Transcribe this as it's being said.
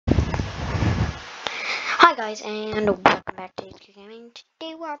Hi guys, and welcome back to HQ Gaming.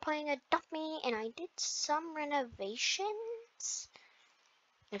 Today we are playing Adopt Me, and I did some renovations,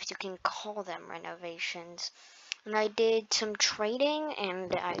 if you can call them renovations. And I did some trading,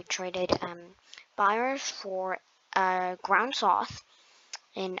 and I traded buyers for ground sloth,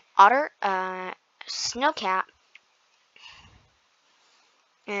 an otter, snowcat,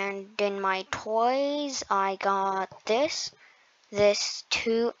 and in my toys I got this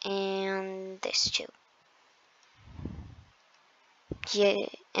two, and this two. Yeah,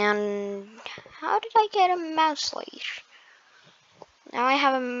 and how did I get a mouse leash? Now I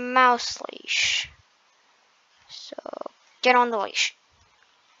have a mouse leash. So, get on the leash.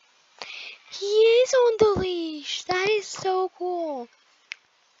 He is on the leash! That is so cool!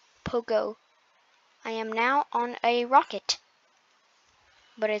 Pogo. I am now on a rocket.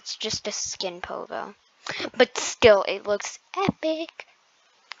 But it's just a skin Pogo. But still, it looks epic.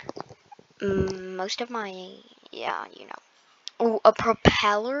 Most of my, yeah, you know. Oh, a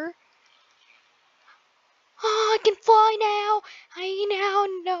propeller? Oh, I can fly now! I now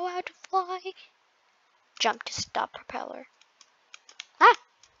know how to fly. Jump to stop propeller. Ah!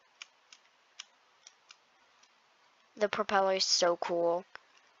 The propeller is so cool.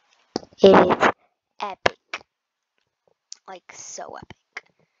 It is epic. Like, so epic.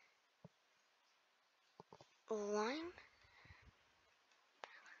 Line?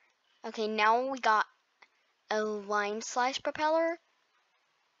 Okay, now we got a line slice propeller.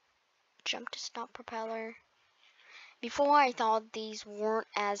 Jump to stop propeller. Before I thought these weren't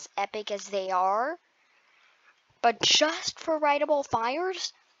as epic as they are. But just for rideable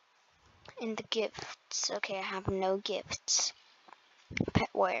fires. And the gifts. Okay, I have no gifts.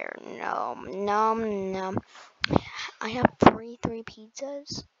 Petware. No. I have three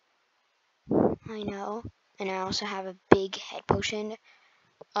pizzas. I know. And I also have a big head potion,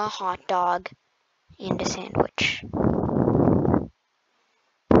 a hot dog, and a sandwich.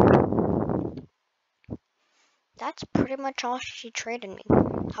 That's pretty much all she traded me.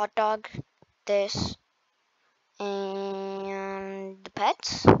 Hot dog, this, and the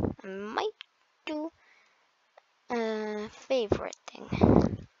pets. I might do a favorite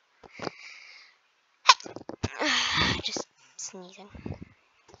thing. Just sneezing.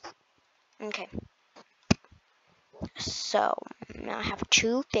 Okay. So, now I have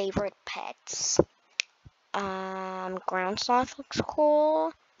two favorite pets. Ground sloth looks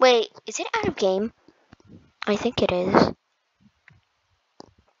cool. Wait, is it out of game? I think it is.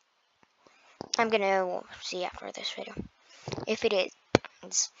 I'm gonna see after this video. If it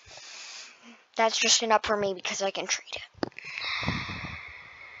is, that's just enough for me because I can trade it.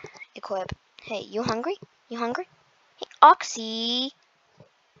 Equip. Hey, you hungry? You hungry? Hey, Oxy.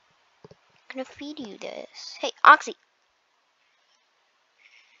 I'm gonna feed you this. Hey, Oxy.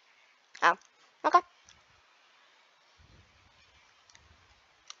 Oh, okay.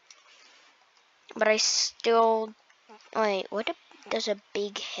 But I still... Wait, what does a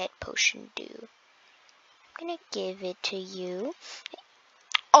big head potion do? I'm gonna give it to you.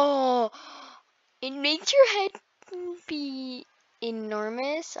 Oh, it makes your head be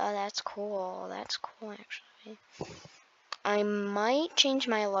enormous. Oh, that's cool. That's cool, actually. I might change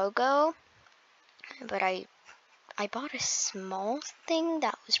my logo, but I bought a small thing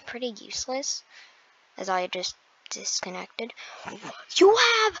that was pretty useless, as I just disconnected. You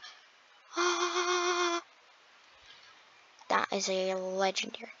have... that is a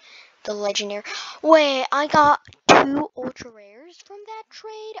legendary. The legendary. Wait, I got 2 ultra rares from that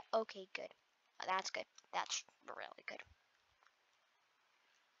trade? Okay, good. That's good. That's really good.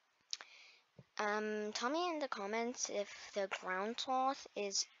 Tell me in the comments if the ground sloth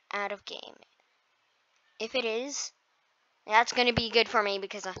is out of game. If it is, that's gonna be good for me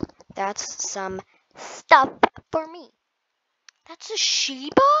because that's some stuff for me. That's a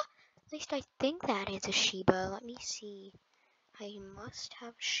Shiba? At least I think that is a Shiba. Let me see. I must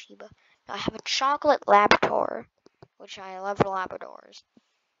have Shiba. No, I have a chocolate Labrador, which I love Labradors.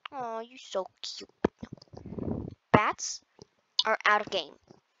 Oh, you're so cute. Bats are out of game,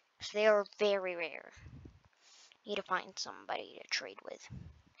 so they are very rare. Need to find somebody to trade with.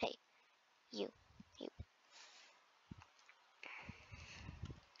 Hey, you.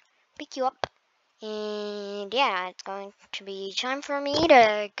 Pick you up. And yeah, it's going to be time for me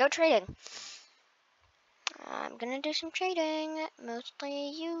to go trading. I'm gonna do some trading.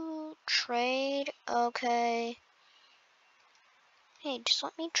 Mostly you trade. Okay. Hey, just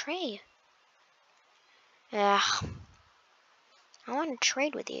let me trade. Yeah. I want to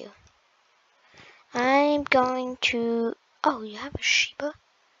trade with you. I'm going to... Oh, you have a Shiba?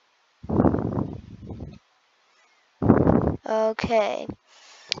 Okay.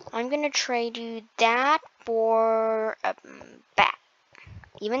 I'm gonna trade you that for a bat.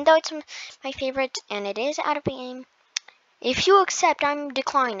 Even though it's my favorite and it is out of the game, if you accept, I'm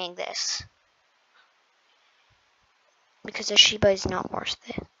declining this. Because the Shiba is not worth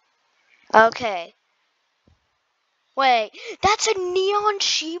it. Okay. Wait, that's a neon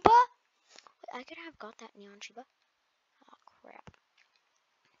Shiba? I could have got that neon Shiba. Oh crap.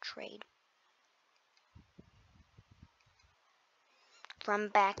 Trade. From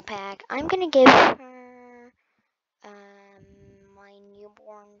backpack. I'm gonna give her my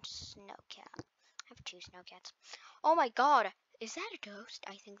newborn snowcat. I have 2 snowcats. Oh my god. Is that a ghost?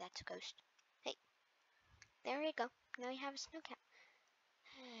 I think that's a ghost. Hey. There you go. Now you have a snowcat.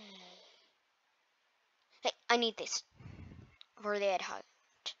 Hey, I need this. For the Ed Hunt.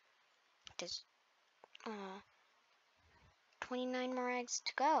 There's 29 more eggs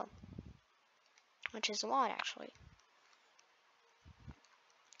to go. Which is a lot, actually.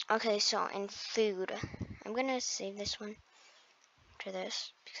 Okay, so in food, I'm gonna save this one to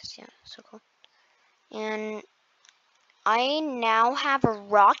this because yeah, so cool. And I now have a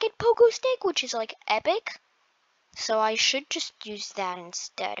rocket pogo stick, which is like epic. So I should just use that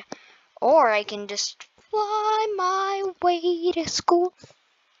instead, or I can just fly my way to school.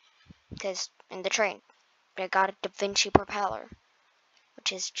 Because in the train, I got a Da Vinci propeller,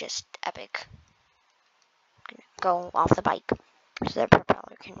 which is just epic. Go off the bike so the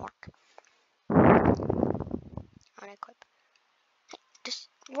propeller can work. Unequip. Just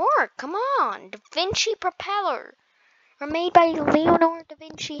work, come on! Da Vinci propeller! Are made by Leonardo da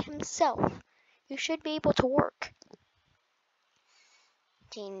Vinci himself. You should be able to work.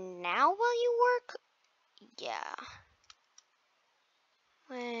 Okay, now will you work? Yeah.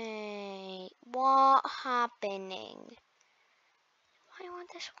 Wait, what happening? Why won't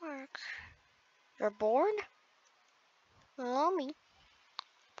this work? You're bored? Follow me.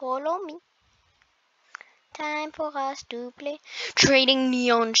 Follow me. Time for us to play. Trading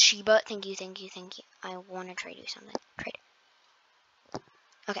Neon Shiba. Thank you, thank you, thank you. I want to trade you something. Trade.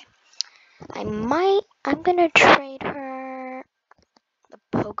 Okay. I'm gonna trade her the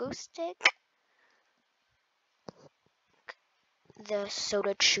pogo stick, the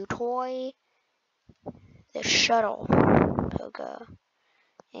soda chew toy, the shuttle pogo,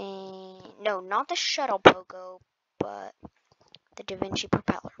 and no, not the shuttle pogo, but the Da Vinci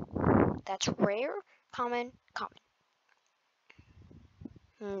propeller. That's rare, common, common.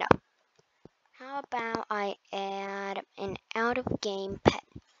 No. How about I add an out-of-game pet?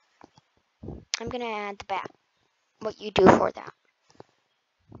 I'm gonna add the bat. What you do for that?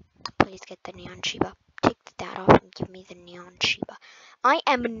 Please get the neon Shiba. Take that off and give me the neon Shiba. I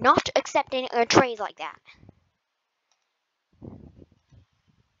am not accepting a trade like that.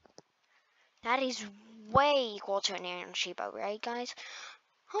 That is way equal to a neon Shiba, right, guys?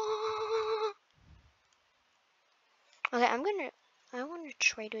 Okay, I want to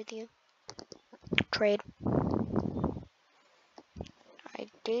trade with you. Trade. I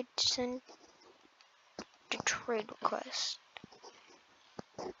did send the trade request.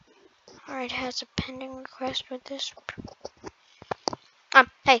 Alright, has a pending request with this.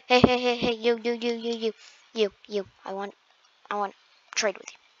 Hey, you. I want to trade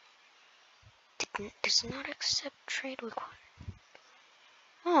with you. Does not accept trade request.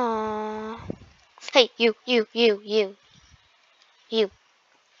 Aww. Hey, you.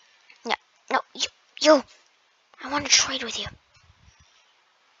 No, you. I want to trade with you.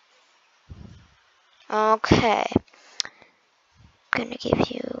 Okay. Gonna give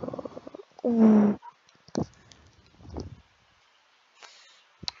you. Ooh.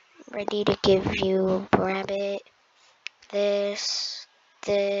 Ready to give you rabbit. This.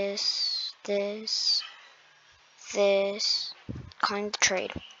 Kind of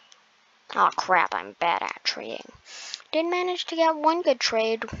trade. Oh crap, I'm bad at trading. Did manage to get one good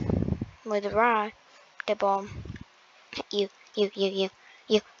trade with Ra. The ball. You.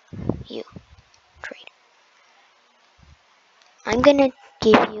 Trade. I'm gonna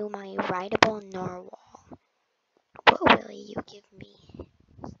give you my rideable narwhal. What will you give me?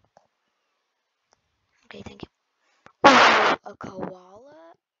 Okay, thank you. Ooh, a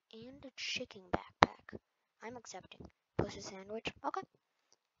koala and a chicken backpack. I'm accepting. Plus a sandwich. Okay.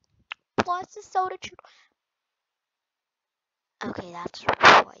 Plus a soda chew. Okay, that's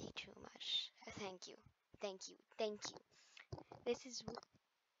way too much. Thank you. This is.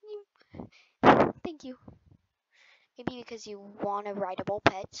 Thank you. Maybe because you want a rideable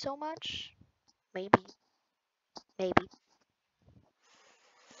pet so much? Maybe. I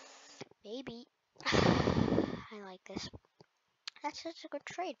like this. That's such a good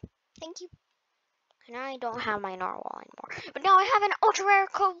trade. Thank you. And I don't have my narwhal anymore. But now I have an ultra rare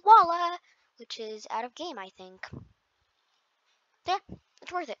koala, which is out of game, I think. Yeah,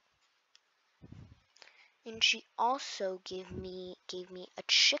 it's worth it. And she also gave me a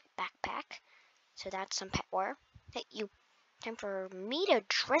chick backpack. So that's some pet wear. Hey, you. Time for me to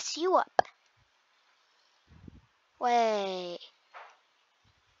dress you up. Wait.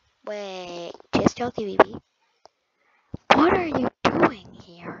 Just tell the baby. What are you doing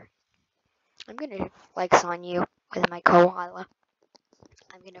here? I'm gonna flex on you with my koala.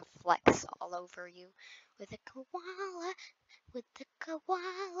 I'm gonna flex all over you with a koala, with the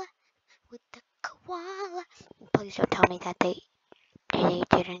koala, with the koala. Please don't tell me that they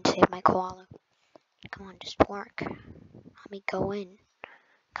didn't save my koala. Come on, just work. Let me go in.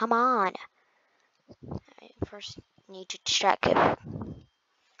 Come on. I first need to check if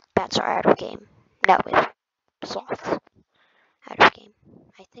bats are out of game. No, if sloths out of game.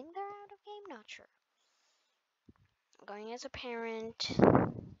 I think they're out of game, not sure. I'm going as a parent.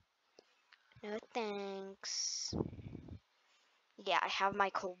 No thanks. Yeah, I have my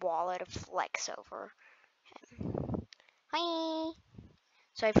koala to flex over him. Hi!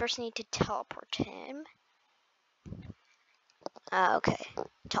 So I first need to teleport him. Okay,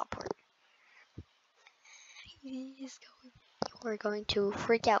 teleport. He's going. You're going to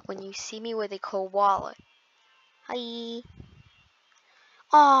freak out when you see me with a koala. Hi!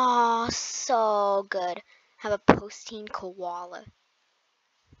 Aw, so good. Have a posting koala.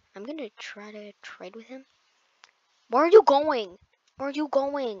 I'm gonna try to trade with him. Where are you going? Where are you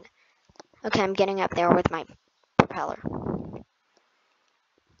going? Okay, I'm getting up there with my propeller.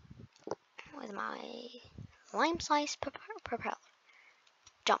 With my lime slice propeller.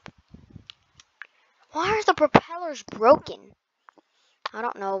 Jump. Why are the propellers broken? I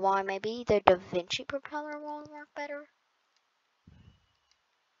don't know why. Maybe the Da Vinci propeller will work better.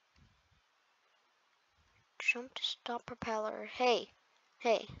 Jump to stop propeller. Hey.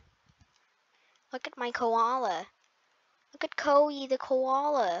 Look at my koala. Look at Koi the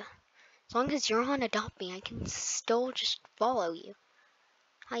koala. As long as you're on Adopt Me, I can still just follow you.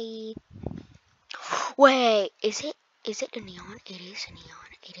 Hi. Wait, is it a neon? It is a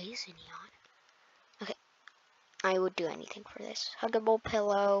neon. It is a neon. Okay, I would do anything for this. Huggable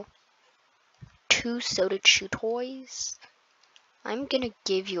pillow. 2 soda chew toys. I'm gonna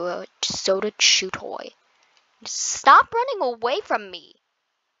give you a soda chew toy. Stop running away from me.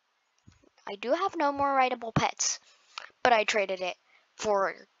 I do have no more rideable pets, but I traded it for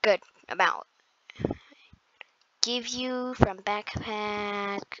a good amount. Give you from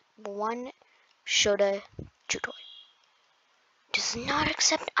backpack 1 soda chew toy. Does not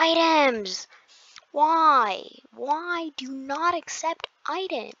accept items. Why? Why do you not accept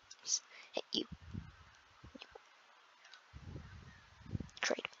items? Hey, you.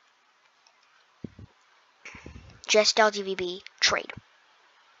 Trade. Just LGVB. Trade.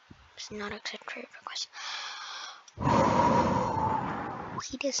 Does not accept trade request.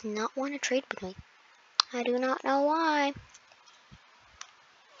 He does not want to trade with me. I do not know why.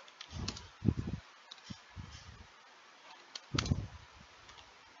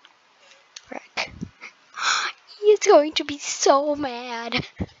 Frick. He is going to be so mad.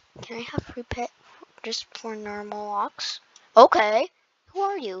 Can I have free pet just for normal walks? Okay. Who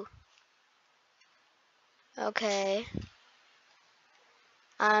are you? Okay.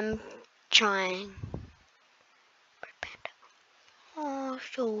 I'm trying. Red panda. Oh,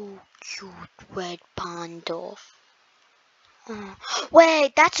 so cute, red panda. Oh.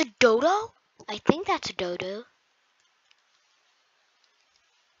 Wait, that's a dodo? I think that's a dodo.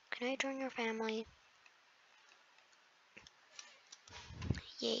 Can I join your family?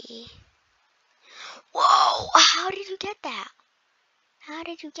 Yay. Whoa, how did you get that? How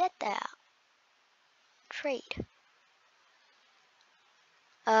did you get that? Trade.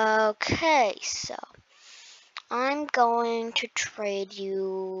 Okay, so I'm going to trade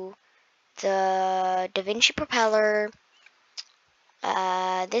you the Da Vinci propeller,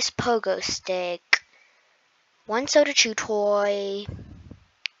 this pogo stick, 1 soda chew toy,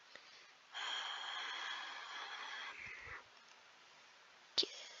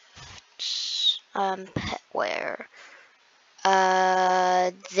 gifts, petware,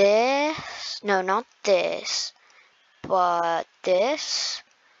 this, no, not this, but this,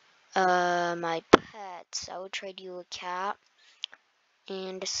 my pets. I would trade you a cat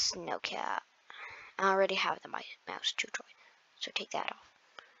and a snow cat. I already have the mouse chew toy, so take that off.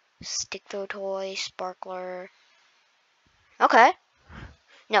 Stick throw toy, sparkler. Okay.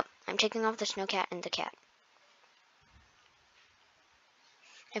 Nope, I'm taking off the snow cat and the cat.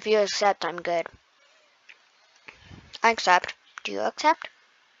 If you accept, I'm good. I accept. Do you accept?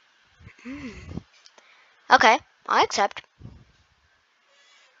 Okay, I accept.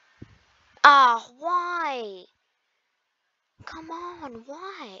 Ah, why? Come on,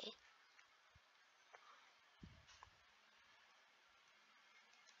 why?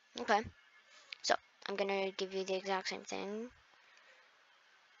 Okay, so I'm gonna give you the exact same thing.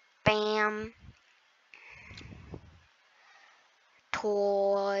 Bam.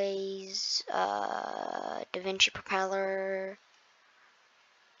 Toys, Da Vinci propeller,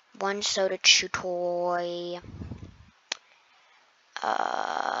 one soda chew toy,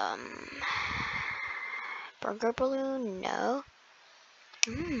 burger balloon, no.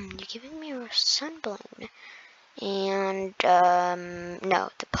 You're giving me a sun balloon. And, no,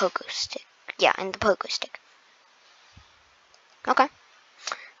 the pogo stick. Yeah, and the pogo stick. Okay.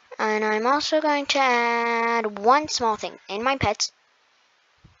 And I'm also going to add one small thing. In my pets,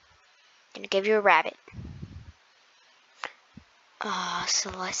 I'm gonna give you a rabbit.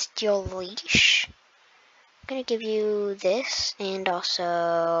 Celestial leash. I'm gonna give you this and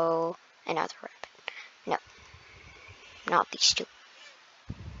also another rabbit. No, not these two.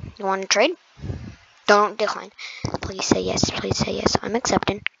 You want to trade? Don't decline. Please say yes. Please say yes. I'm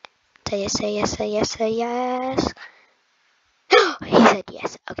accepting. Say yes. Say yes. Say yes. Say yes. He said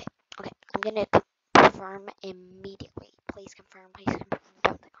yes. Okay. Okay. I'm gonna confirm immediately. Please confirm. Please confirm.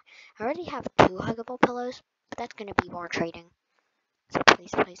 Don't decline. I already have 2 huggable pillows, but that's gonna be more trading. So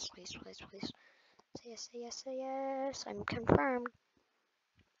please, please, please, please, please. Say yes. Say yes. Say yes. I'm confirmed.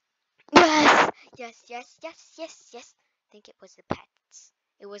 Yes, yes, yes, yes, yes, yes. I think it was the pets.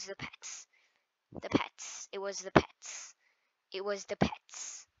 It was the pets. The pets. It was the pets. It was the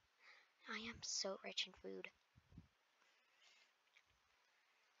pets. I am so rich in food.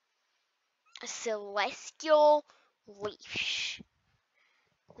 A celestial leash.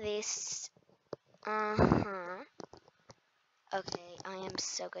 This. Uh-huh. Okay, I am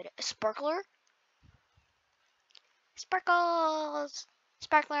so good. A sparkler? Sparkles!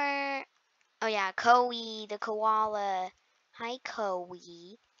 Sparkler! Oh yeah, Koei, the koala. Hi,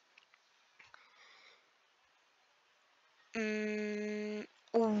 Koei.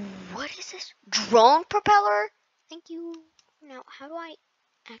 What is this? Drone propeller? Thank you. Now, how do I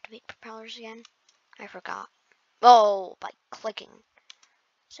activate propellers again? I forgot. Oh, by clicking.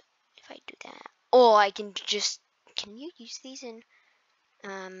 So, if I do that. Oh, I can just... Can you use these in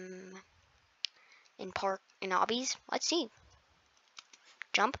hobbies? Let's see.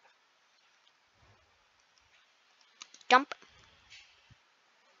 Jump. Jump.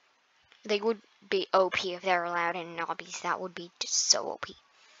 They would be OP if they're allowed in hobbies. That would be just so OP.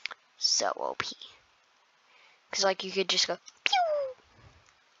 So OP. Because, like, you could just go... Pew!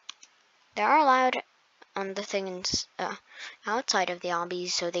 They are allowed on the things outside of the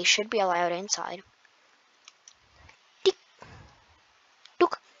hobbies, so they should be allowed inside.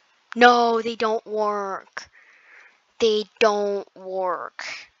 No, they don't work. They don't work.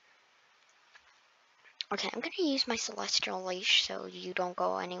 Okay, I'm gonna use my celestial leash so you don't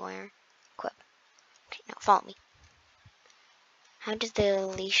go anywhere. Equip. Okay, now follow me. How does the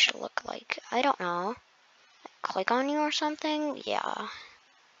leash look like? I don't know. Click on you or something? Yeah.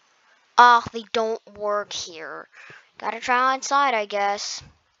 Oh, they don't work here. Gotta try outside, I guess.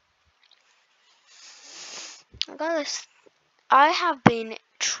 I got this. I have been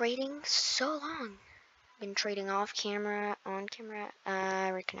trading so long. Been trading off camera, on camera,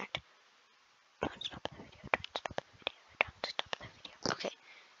 reconnect. Don't stop the video, don't stop the video, don't stop the video. Okay,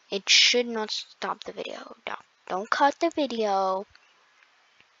 it should not stop the video. Don't cut the video.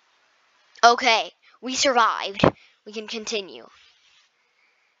 Okay, we survived. We can continue.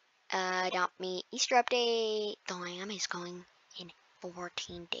 Adopt me Easter update. The lamb is going in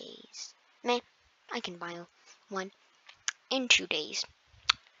 14 days. Meh, I can buy one in 2 days.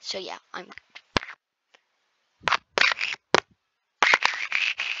 So yeah,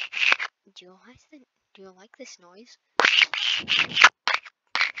 Do you like this noise?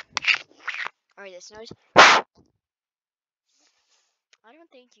 Or this noise? I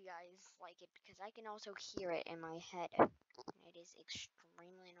don't think you guys like it because I can also hear it in my head. It is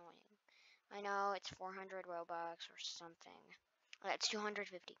extremely annoying. I know it's 400 Robux or something. That's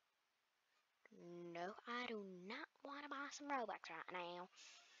 250. No, I do not want to buy some Robux right now.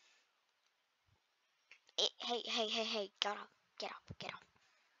 Hey, get off, get off, get off.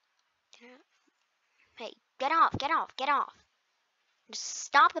 Hey, get off, get off, get off. Just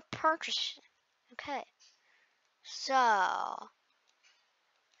stop the purchase. Okay. So,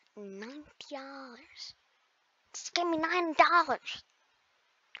 $90. Just give me $9.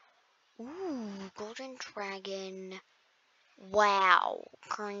 Ooh, Golden Dragon. Wow.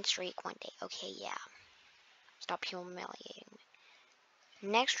 Current streak 1 day. Okay, yeah. Stop humiliating me.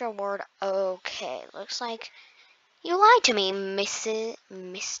 Next reward. Okay, looks like you lied to me,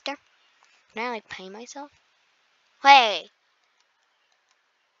 Mister. Can I like pay myself? Hey,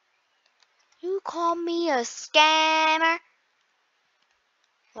 you call me a scammer?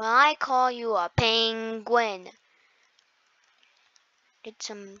 Well, I call you a penguin. Did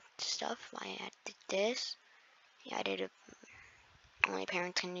some stuff. I did this. Yeah, I did it. Only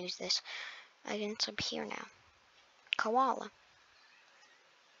parents can use this. I can sub here now. Koala.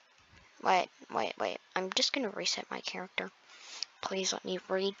 Wait. I'm just gonna reset my character. Please let me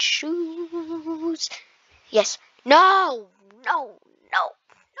read shoes. Yes. No.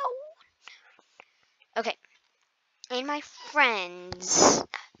 Okay. And my friends.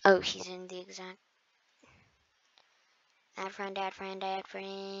 Oh, he's in the exact. Add friend.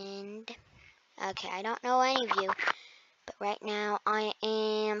 Okay, I don't know any of you. But right now I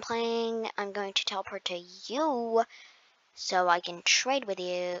am playing. I'm going to teleport to you so I can trade with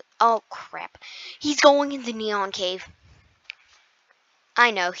you. Oh, crap. He's going in the neon cave.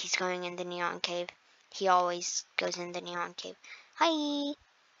 I know he's going in the neon cave. He always goes in the neon cave. Hi.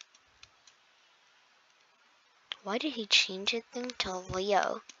 Why did he change it then to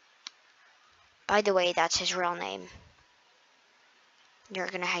Leo? By the way, that's his real name. You're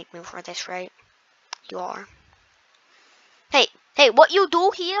gonna hate me for this, right? You are. Hey, what you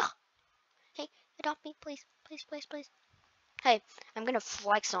do here? Hey, adopt me, please. Hey, I'm gonna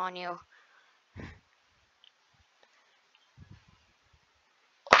flex on you.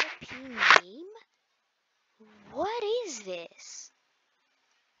 RP name? What is this?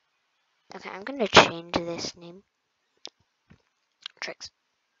 Okay, I'm gonna change this name. Tricks.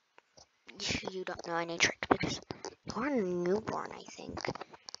 You don't know any tricks because you're a newborn, I think.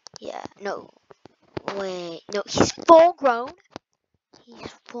 Yeah, no. Wait, no, he's full grown.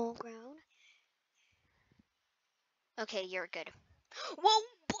 Okay, you're good. Whoa!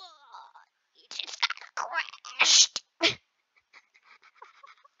 You just got crashed.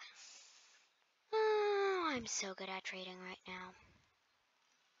 Oh, I'm so good at trading right now.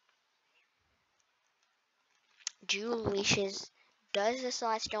 Jewel leashes. Does the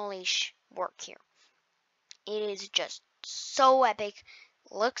celestial leash work here? It is just so epic.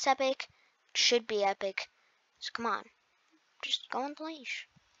 Looks epic. Should be epic. So come on. Just go on the leash.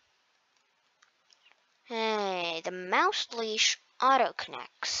 Hey, the mouse leash auto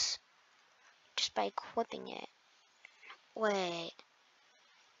connects just by equipping it. Wait.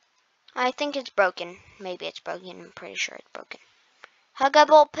 I think it's broken. Maybe it's broken. I'm pretty sure it's broken.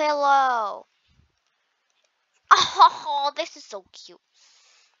 Huggable pillow. Oh, this is so cute.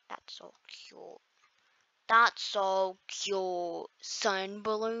 That's so cute. Sun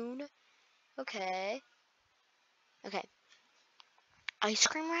balloon. Okay. Ice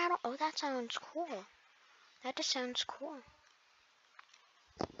cream rattle. Oh, that sounds cool. That just sounds cool.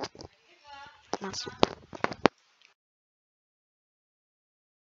 Awesome.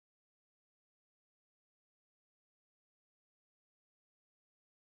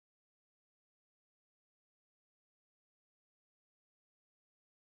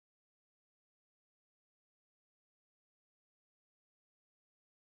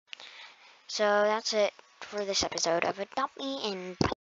 So that's it for this episode of Adopt Me and